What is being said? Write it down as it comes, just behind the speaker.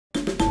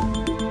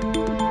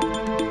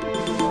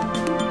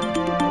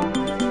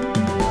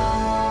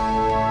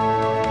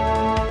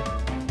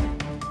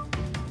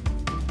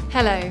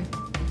Hello,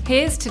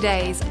 here's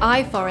today's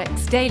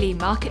iFOREX Daily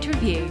Market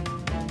Review.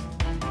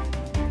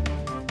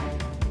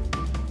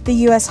 The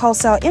US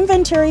wholesale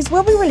inventories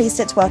will be released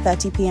at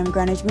 12:30 p.m.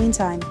 Greenwich Mean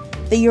Time.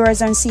 The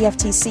Eurozone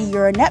CFTC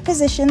Euro net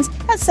positions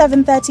at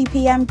 7:30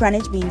 p.m.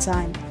 Greenwich Mean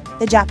Time.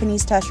 The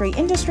Japanese Tertiary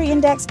Industry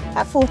Index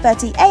at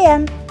 4:30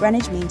 a.m.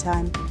 Greenwich Mean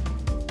Time.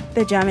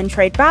 The German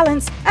trade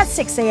balance at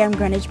 6 a.m.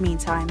 Greenwich Mean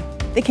Time.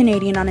 The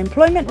Canadian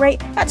unemployment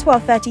rate at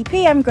 12:30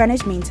 p.m.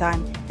 Greenwich Mean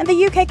Time, and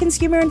the UK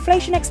consumer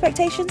inflation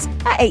expectations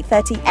at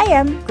 8:30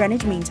 a.m.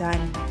 Greenwich Mean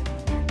Time.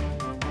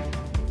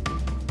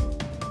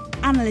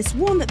 Analysts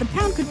warn that the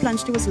pound could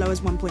plunge to as low as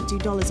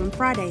 $1.2 on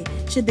Friday,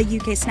 should the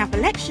UK snap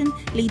election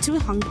lead to a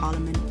hung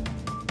parliament.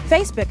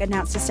 Facebook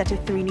announced a set of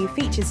 3 new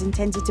features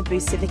intended to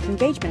boost civic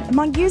engagement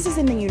among users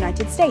in the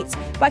United States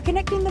by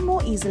connecting them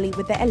more easily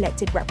with their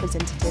elected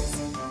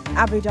representatives.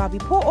 Abu Dhabi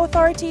port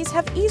authorities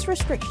have eased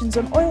restrictions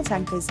on oil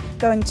tankers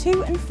going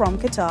to and from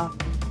Qatar.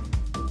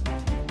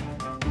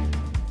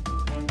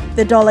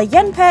 The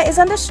dollar-yen pair is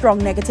under strong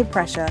negative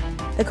pressure.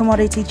 The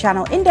commodity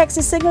channel index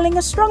is signaling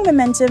a strong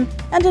momentum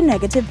and a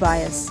negative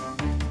bias.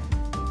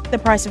 The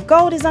price of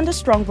gold is under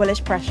strong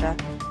bullish pressure.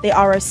 The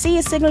ROC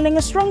is signaling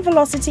a strong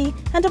velocity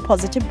and a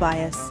positive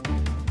bias.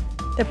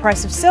 The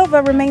price of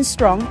silver remains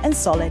strong and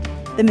solid.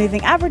 The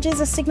moving averages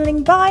are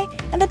signaling buy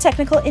and the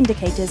technical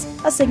indicators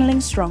are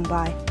signaling strong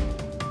buy.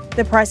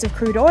 The price of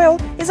crude oil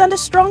is under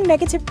strong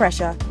negative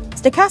pressure.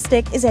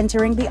 Stochastic is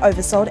entering the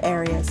oversold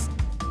areas.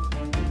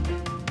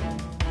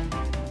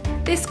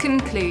 This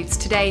concludes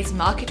today's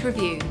market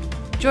review.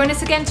 Join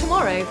us again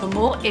tomorrow for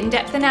more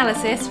in-depth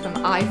analysis from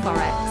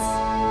iFOREX.